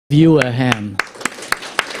you a hand.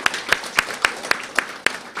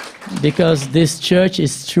 Because this church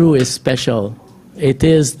is truly special. It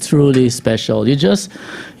is truly special. You just,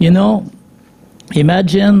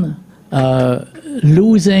 imagine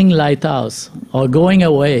losing Lighthouse or going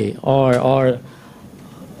away or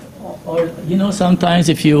sometimes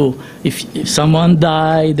if someone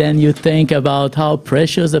died, then you think about how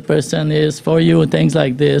precious the person is for you and things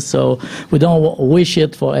like this. So we don't wish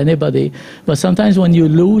it for anybody. But sometimes when you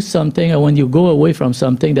lose something or when you go away from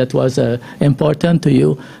something that was important to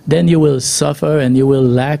you, then you will suffer and you will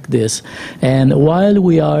lack this. And while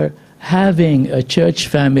we are having a church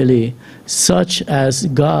family such as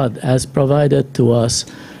God has provided to us,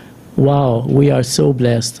 wow, we are so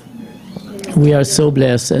blessed. We are so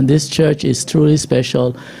blessed, and this church is truly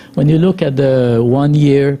special. When you look at the 1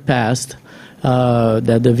 year past,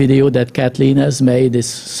 that the video that Kathleen has made is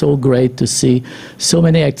so great to see so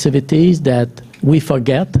many activities that we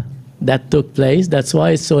forget that took place. That's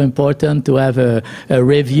why it's so important to have a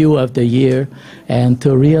review of the year and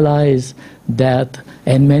to realize that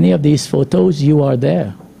in many of these photos you are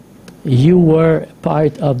there. You were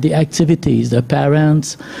part of the activities. The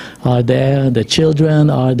parents are there, the children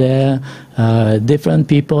are there, different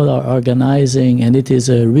people are organizing, and it is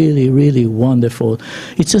a really, really wonderful.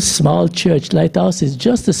 It's a small church. Lighthouse is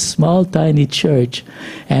just a small, tiny church,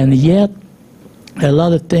 and yet a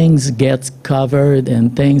lot of things get covered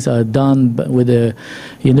and things are done with a,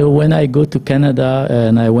 when I go to Canada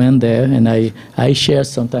and I went there and I share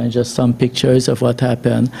sometimes just some pictures of what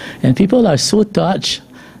happened, and people are so touched.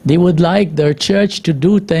 They would like their church to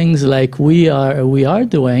do things like we are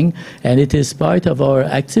doing, and it is part of our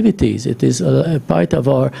activities. It is a part of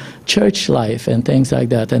our church life and things like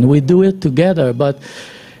that, and we do it together. But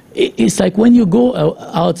it's like when you go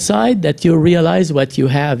outside that you realize what you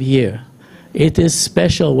have here. It is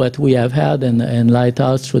special what we have had in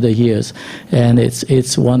Lighthouse through the years, and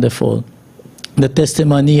it's wonderful. The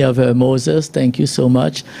testimony of Moses, thank you so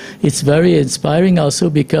much. It's very inspiring also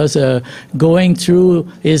because going through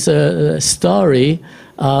his story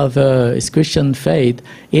of his Christian faith,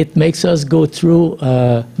 it makes us go through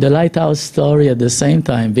the Lighthouse story at the same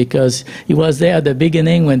time, because he was there at the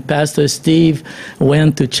beginning when Pastor Steve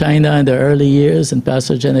went to China in the early years, and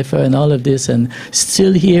Pastor Jennifer and all of this, and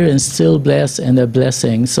still here and still blessed and a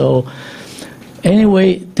blessing. So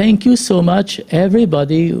anyway, thank you so much,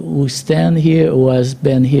 everybody who stand here, who has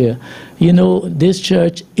been here. This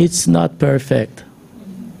church, it's not perfect.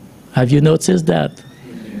 Have you noticed that?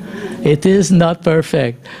 It is not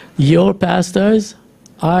perfect. Your pastors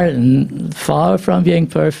are far from being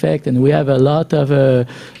perfect, and we have a lot of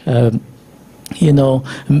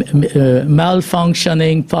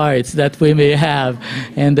malfunctioning parts that we may have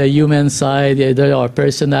in the human side, either our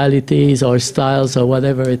personalities or styles or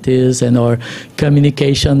whatever it is, and our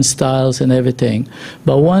communication styles and everything.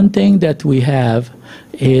 But one thing that we have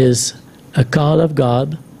is a call of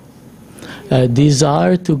God, a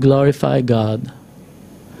desire to glorify God,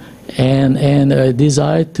 and a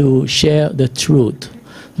desire to share the truth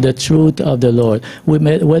of the Lord.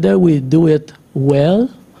 Whether we do it well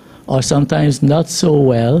or sometimes not so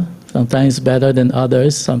well, sometimes better than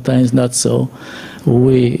others, sometimes not so.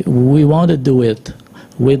 We want to do it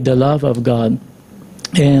with the love of God.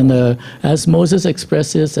 And as Moses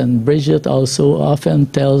expresses, and Bridget also often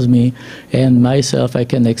tells me, and myself I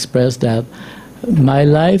can express that, my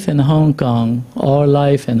life in Hong Kong, our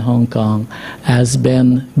life in Hong Kong, has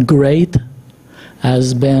been great,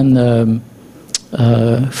 has been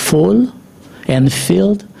full and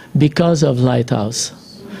filled because of Lighthouse.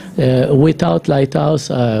 Without Lighthouse,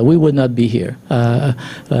 we would not be here.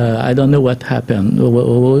 I don't know what happened,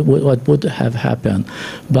 what would have happened.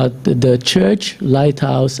 But the church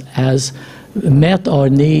Lighthouse has met our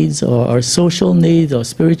needs, or our social need, or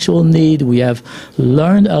spiritual need. We have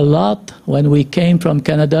learned a lot. When we came from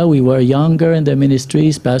Canada, we were younger in the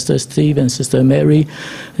ministries. Pastor Steve and Sister Mary,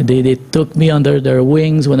 they took me under their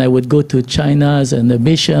wings when I would go to China as a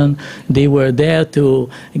mission. They were there to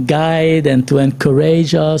guide and to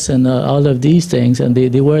encourage us and all of these things, and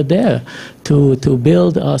they were there to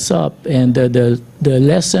build us up. And the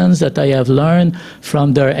lessons that I have learned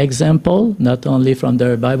from their example, not only from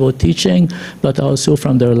their Bible teaching, but also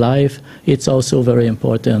from their life, it's also very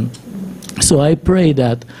important. So I pray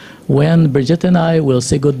that when Bridget and I will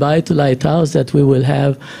say goodbye to Lighthouse, that we will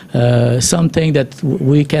have something that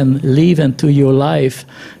we can leave into your life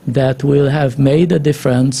that will have made a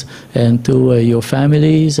difference, and to your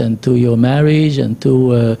families, and to your marriage, and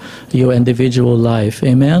to your individual life.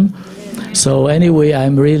 Amen? So anyway,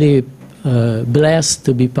 I'm really blessed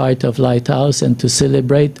to be part of Lighthouse and to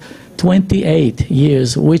celebrate 28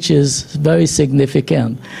 years, which is very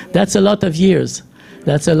significant. That's a lot of years.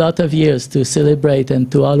 That's a lot of years to celebrate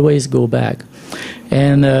and to always go back.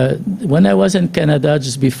 And when I was in Canada,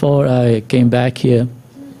 just before I came back here,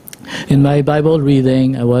 in my Bible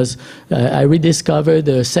reading, I rediscovered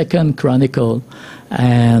the Second Chronicle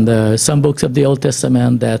and some books of the Old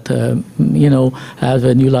Testament that have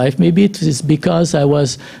a new life. Maybe it is because I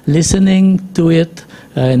was listening to it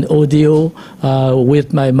in audio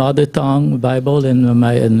with my mother tongue Bible and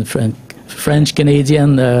my French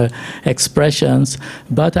Canadian expressions,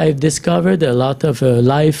 but I've discovered a lot of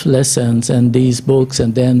life lessons in these books,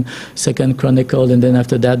 and then Second Chronicle, and then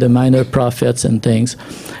after that the Minor Prophets and things,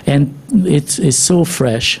 and it's so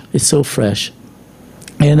fresh. It's so fresh.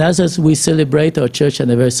 And as we celebrate our church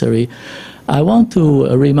anniversary, I want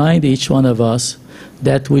to remind each one of us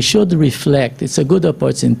that we should reflect. It's a good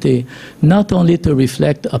opportunity not only to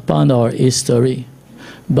reflect upon our history,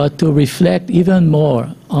 but to reflect even more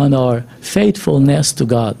on our faithfulness to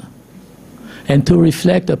God, and to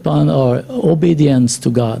reflect upon our obedience to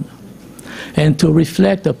God, and to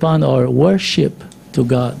reflect upon our worship to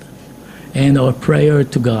God, and our prayer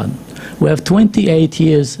to God. We have 28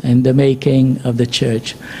 years in the making of the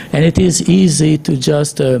church, and it is easy to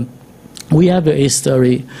just, we have a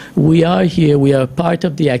history, we are here, we are part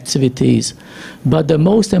of the activities, but the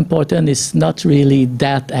most important is not really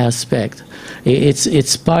that aspect.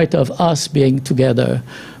 It's part of us being together,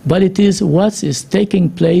 but it is what is taking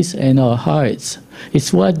place in our hearts.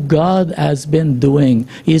 It's what God has been doing.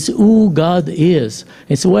 It's who God is.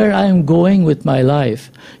 It's where I'm going with my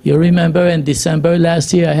life. You remember in December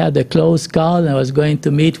last year, I had a close call and I was going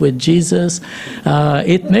to meet with Jesus.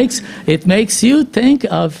 It makes you think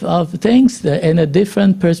of things in a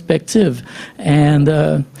different perspective.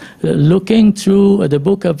 And looking through the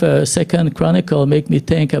book of Second Chronicle make me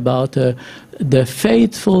think about the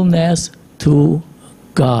faithfulness to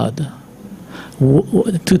God.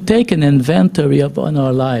 To take an inventory upon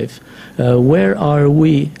our life. Where are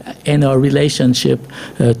we in our relationship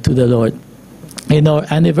to the Lord? In our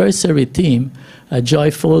anniversary theme,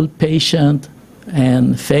 joyful, patient,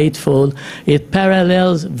 and faithful, it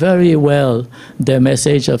parallels very well the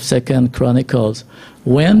message of Second Chronicles.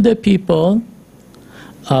 When the people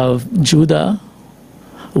of Judah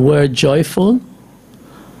were joyful,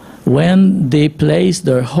 when they placed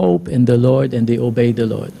their hope in the Lord and they obeyed the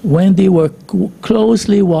Lord, when they were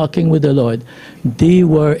closely walking with the Lord, they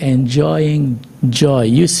were enjoying joy.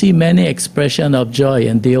 You see many expressions of joy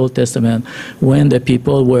in the Old Testament when the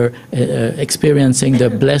people were experiencing the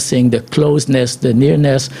blessing, the closeness, the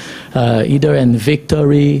nearness, either in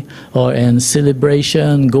victory or in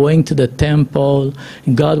celebration, going to the temple.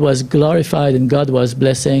 God was glorified and God was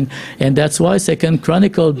blessing. And that's why Second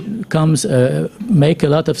Chronicle comes make a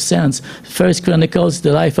lot of sense. First Chronicles,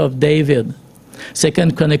 the life of David.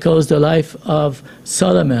 Second Chronicles, the life of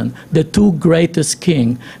Solomon, the two greatest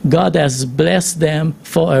kings. God has blessed them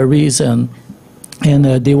for a reason, and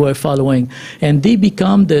they were following. And they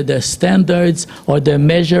become the standards or the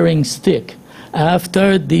measuring stick.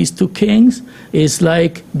 After these two kings, it's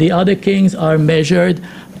like the other kings are measured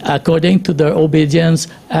according to their obedience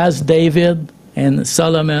as David and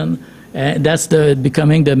Solomon. And that's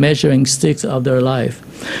becoming the measuring sticks of their life.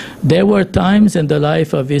 There were times in the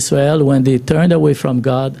life of Israel when they turned away from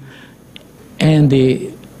God, and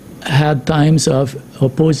they had times of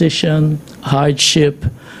opposition, hardship,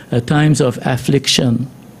 times of affliction.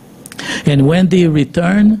 And when they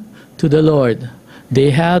returned to the Lord, they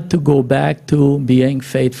had to go back to being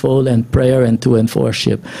faithful in prayer and to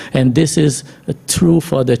worship. And this is true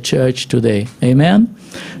for the church today. Amen?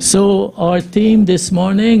 So our theme this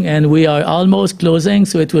morning, and we are almost closing,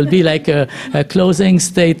 so it will be like a closing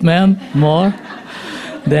statement more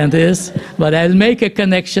than this. But I'll make a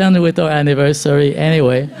connection with our anniversary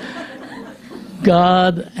anyway.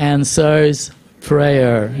 God answers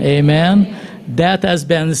prayer. Amen? That has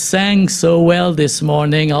been sang so well this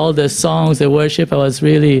morning. All the songs, the worship, I was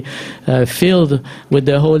really filled with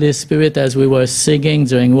the Holy Spirit as we were singing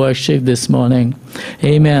during worship this morning.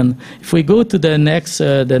 Amen. If we go to the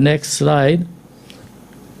next slide.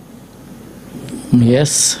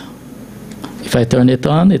 Yes. If I turn it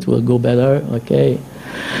on, it will go better. Okay.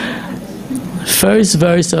 First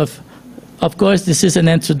verse of course, this is an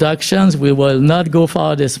introduction. We will not go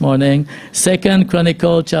far this morning. Second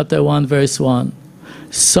Chronicle, chapter 1, verse 1.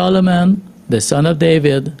 Solomon, the son of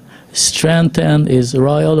David, strengthened his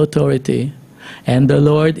royal authority, and the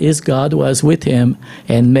Lord his God was with him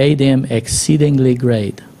and made him exceedingly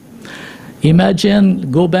great. Imagine,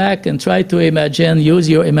 go back and try to imagine, use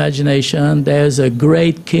your imagination. There's a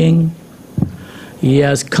great king. He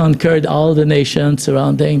has conquered all the nations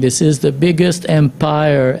surrounding. This is the biggest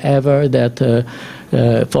empire ever that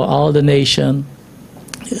for all the nation.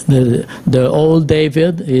 The old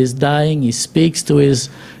David is dying. He speaks to his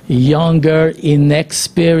younger,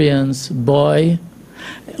 inexperienced boy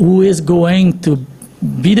who is going to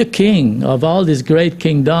be the king of all this great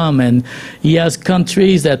kingdom, and he has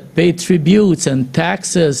countries that pay tributes and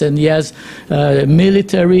taxes, and he has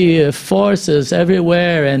military forces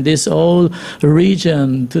everywhere, and this whole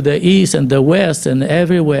region to the east and the west and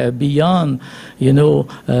everywhere beyond, you know,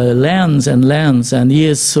 lands and lands, and he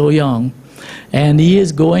is so young, and he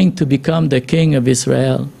is going to become the king of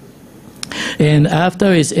Israel. And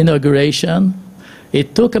after his inauguration,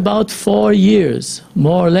 it took about 4 years,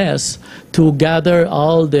 more or less, to gather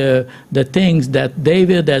all the things that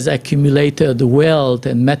David has accumulated, wealth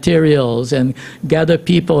and materials, and gather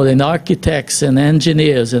people and architects and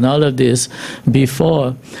engineers and all of this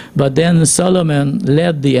before. But then Solomon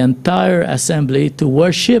led the entire assembly to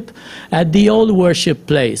worship at the old worship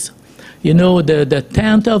place. You know, the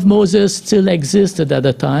tent of Moses still existed at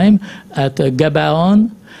the time at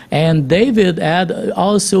Gabaon. And David had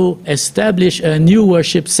also established a new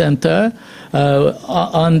worship center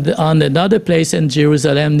on another place in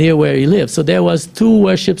Jerusalem near where he lived. So there was 2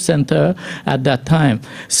 worship centers at that time.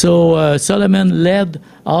 So Solomon led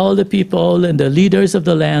all the people and the leaders of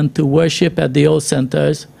the land to worship at the old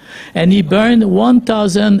centers. And he burned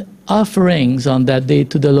 1,000 offerings on that day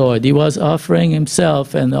to the Lord. He was offering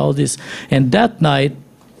himself and all this. And that night,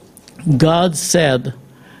 God said,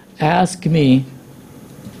 "Ask me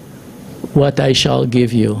what I shall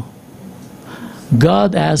give you."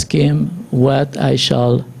 God asked him, "What I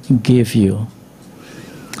shall give you."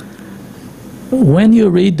 When you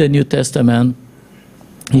read the New Testament,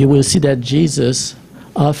 you will see that Jesus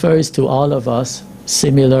offers to all of us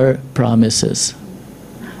similar promises.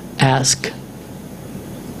 Ask,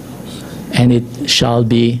 and it shall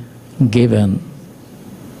be given.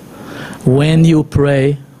 When you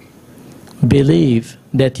pray, believe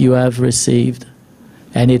that you have received,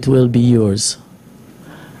 and it will be yours.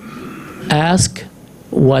 Ask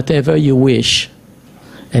whatever you wish,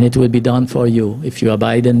 and it will be done for you. If you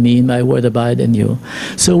abide in me, my word abide in you.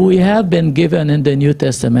 So we have been given in the New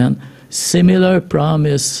Testament similar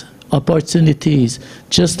promise opportunities,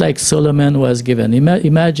 just like Solomon was given.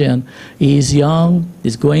 Imagine, he's young,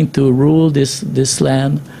 he's going to rule this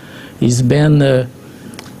land. He's been,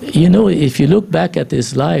 you know, if you look back at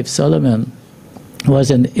his life, Solomon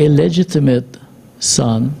was an illegitimate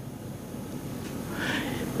son.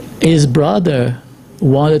 His brother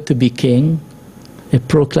wanted to be king. He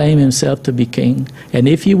proclaimed himself to be king. And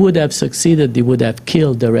if he would have succeeded, he would have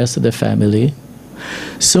killed the rest of the family.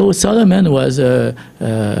 So Solomon was a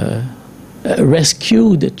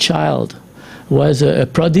rescued child, was a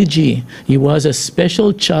prodigy. He was a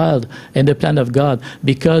special child in the plan of God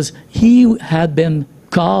because he had been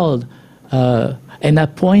called and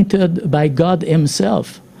appointed by God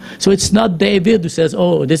himself. So it's not David who says,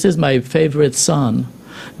 "Oh, this is my favorite son,"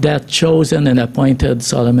 that chosen and appointed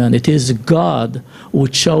Solomon. It is God who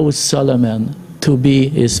chose Solomon to be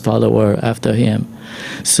his follower after him.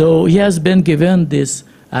 So he has been given these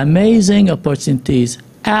amazing opportunities.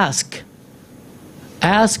 Ask.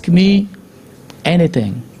 Ask me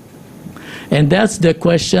anything. And that's the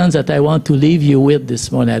questions that I want to leave you with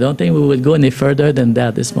this morning. I don't think we will go any further than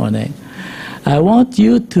that this morning. I want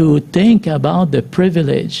you to think about the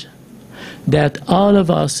privilege that all of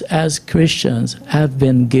us as Christians have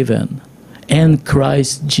been given in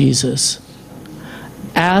Christ Jesus.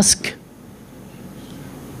 Ask.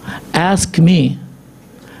 Ask me.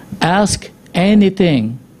 Ask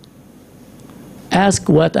anything. Ask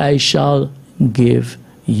what I shall give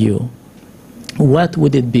you. What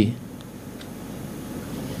would it be?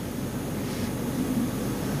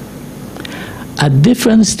 At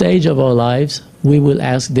different stage of our lives, we will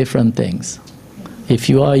ask different things. If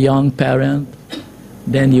you are a young parent,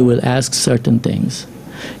 then you will ask certain things.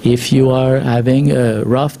 If you are having a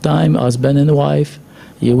rough time, husband and wife,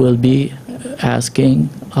 you will be asking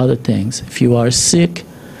other things. If you are sick,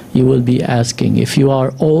 you will be asking. If you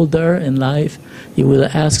are older in life, you will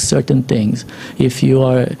ask certain things. If you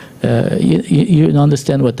are, you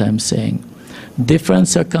understand what I'm saying. Different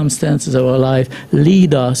circumstances of our life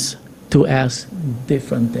lead us to ask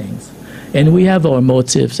different things. And we have our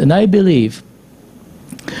motives. And I believe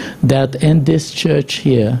that in this church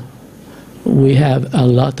here, we have a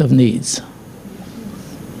lot of needs.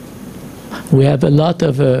 We have a lot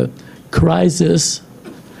of crises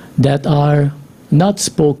that are not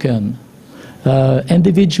spoken,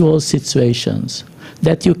 individual situations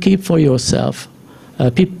that you keep for yourself,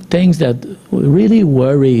 things that really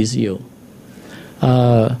worries you.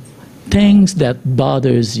 things that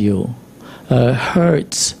bothers you,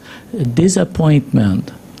 hurts,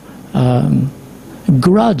 disappointment,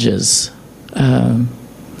 grudges.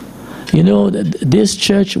 You know, this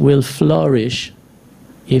church will flourish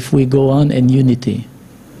if we go on in unity.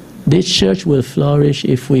 This church will flourish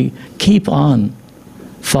if we keep on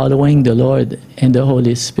following the Lord and the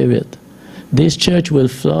Holy Spirit. This church will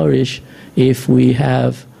flourish if we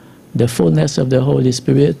have the fullness of the Holy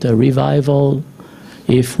Spirit, a revival,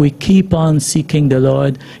 if we keep on seeking the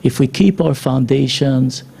Lord, if we keep our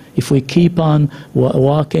foundations, if we keep on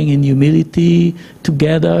walking in humility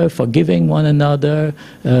together, forgiving one another,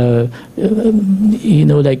 you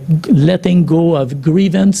know, like letting go of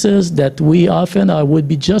grievances that we often would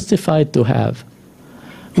be justified to have.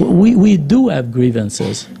 We do have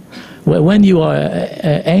grievances. When you are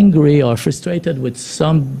angry or frustrated with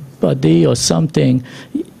somebody or something,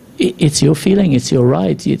 it's your feeling, it's your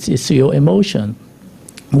right, it's your emotion.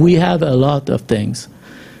 We have a lot of things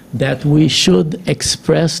that we should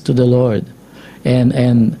express to the Lord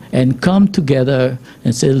and come together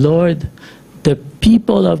and say, Lord, the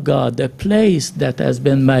people of God, the place that has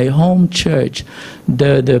been my home church,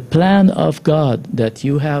 the plan of God that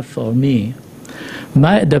you have for me,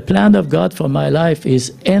 the plan of God for my life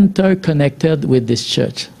is interconnected with this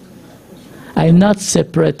church. I'm not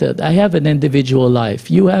separated. I have an individual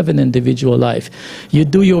life. You have an individual life. You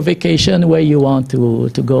do your vacation where you want to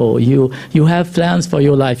go. You have plans for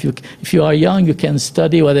your life. If you are young, you can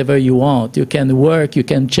study whatever you want. You can work. You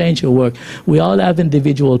can change your work. We all have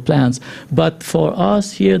individual plans. But for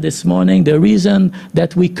us here this morning, the reason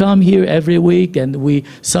that we come here every week, and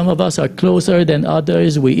some of us are closer than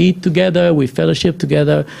others, we eat together, we fellowship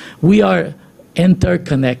together, we are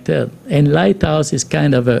interconnected, and Lighthouse is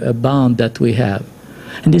kind of a bond that we have,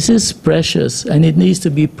 and this is precious, and it needs to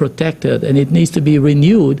be protected, and it needs to be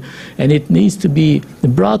renewed, and it needs to be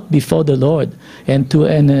brought before the Lord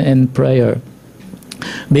and prayer.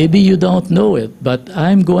 Maybe you don't know it, but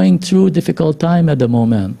I'm going through a difficult time at the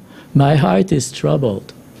moment. My heart is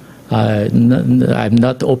troubled. I'm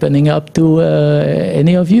not opening up to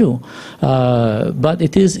any of you, but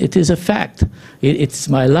it is a fact. It's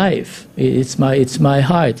my life. It's my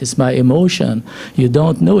heart. It's my emotion. You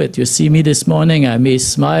don't know it. You see me this morning. I may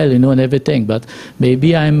smile, you know, and everything, but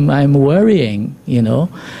maybe I'm worrying. You know,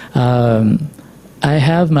 I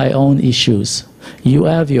have my own issues. You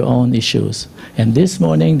have your own issues. And this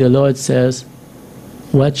morning the Lord says,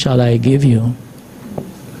 "What shall I give you?"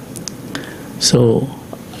 So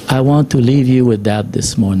I want to leave you with that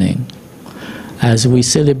this morning. As we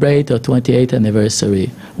celebrate our 28th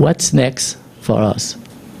anniversary, what's next for us?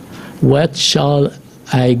 What shall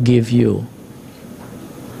I give you?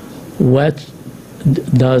 What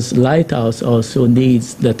does Lighthouse also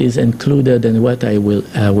needs that is included in what I will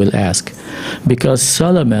ask? Because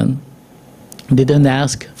Solomon didn't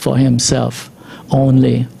ask for himself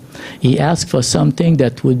only. He asked for something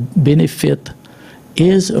that would benefit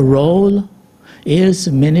his role, his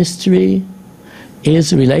ministry,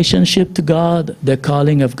 his relationship to God, the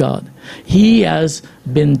calling of God. He has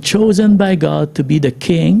been chosen by God to be the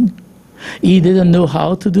king. He didn't know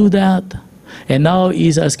how to do that. And now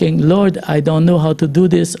he's asking, Lord, I don't know how to do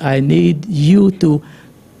this. I need you to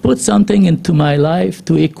put something into my life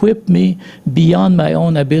to equip me beyond my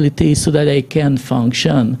own ability so that I can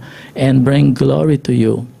function and bring glory to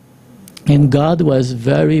you. And God was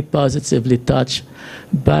very positively touched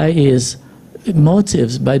by his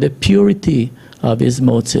motives, by the purity of his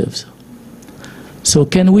motives. So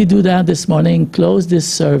can we do that this morning? Close this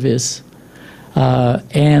service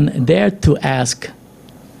and dare to ask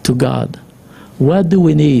to God, what do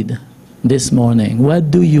we need this morning?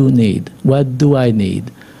 What do you need? What do I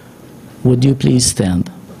need? Would you please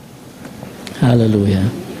stand? Hallelujah.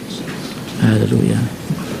 Hallelujah.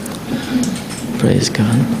 Praise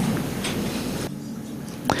God.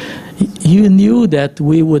 You knew that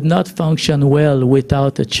we would not function well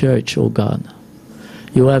without a church, oh God.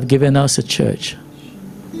 You have given us a church,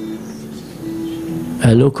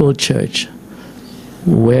 a local church,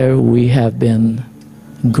 where we have been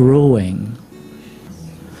growing.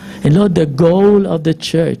 And Lord, the goal of the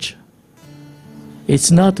church,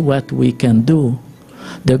 it's not what we can do.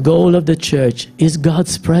 The goal of the church is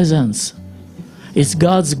God's presence. It's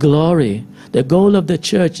God's glory. The goal of the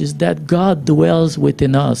church is that God dwells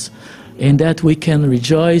within us and that we can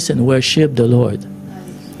rejoice and worship the Lord.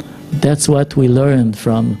 That's what we learned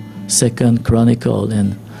from 2nd Chronicles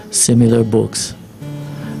and similar books.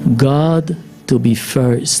 God to be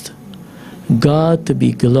first. God to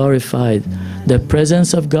be glorified. The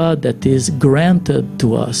presence of God that is granted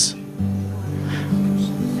to us.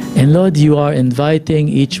 And Lord, you are inviting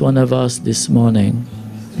each one of us this morning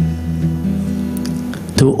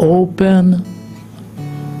to open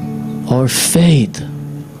our faith,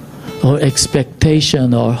 our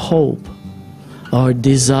expectation, our hope, our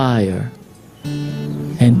desire,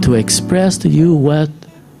 and to express to you what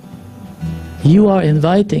you are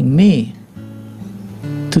inviting me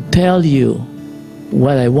to tell you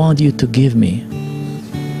what I want you to give me.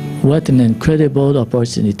 What an incredible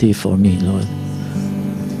opportunity for me, Lord.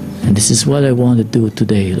 And this is what I want to do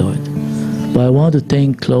today, Lord. But I want to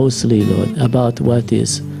think closely, Lord, about what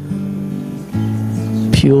is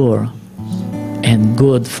pure and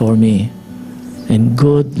good for me. And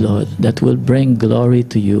good, Lord, that will bring glory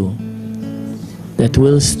to you, that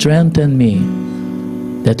will strengthen me,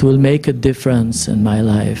 that will make a difference in my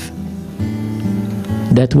life,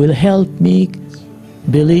 that will help me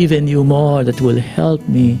believe in you more, that will help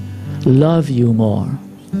me love you more.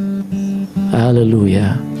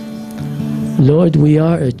 Hallelujah. Lord, we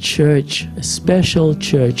are a church, a special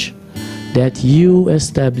church that you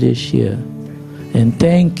establish here. And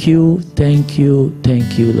thank you, thank you,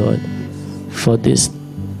 thank you, Lord, for this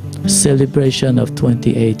celebration of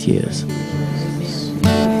 28 years.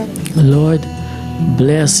 Lord,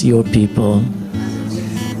 bless your people.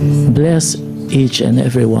 Bless each and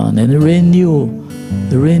every one, and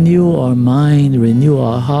renew our mind, renew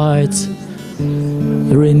our hearts,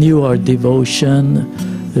 renew our devotion,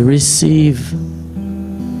 receive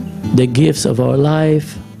the gifts of our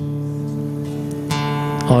life,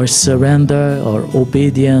 our surrender, our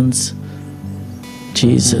obedience,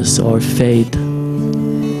 Jesus, our faith.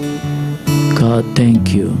 God,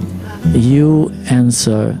 thank you. You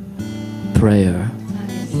answer prayer.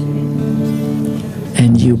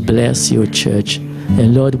 And you bless your church.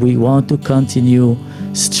 And Lord, we want to continue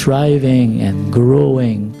striving and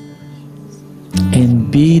growing and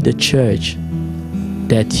be the church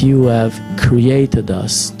that you have created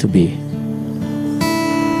us to be.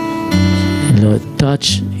 And Lord,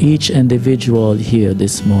 touch each individual here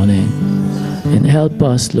this morning and help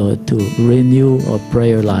us, Lord, to renew our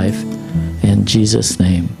prayer life. In Jesus'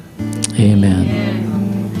 name, amen.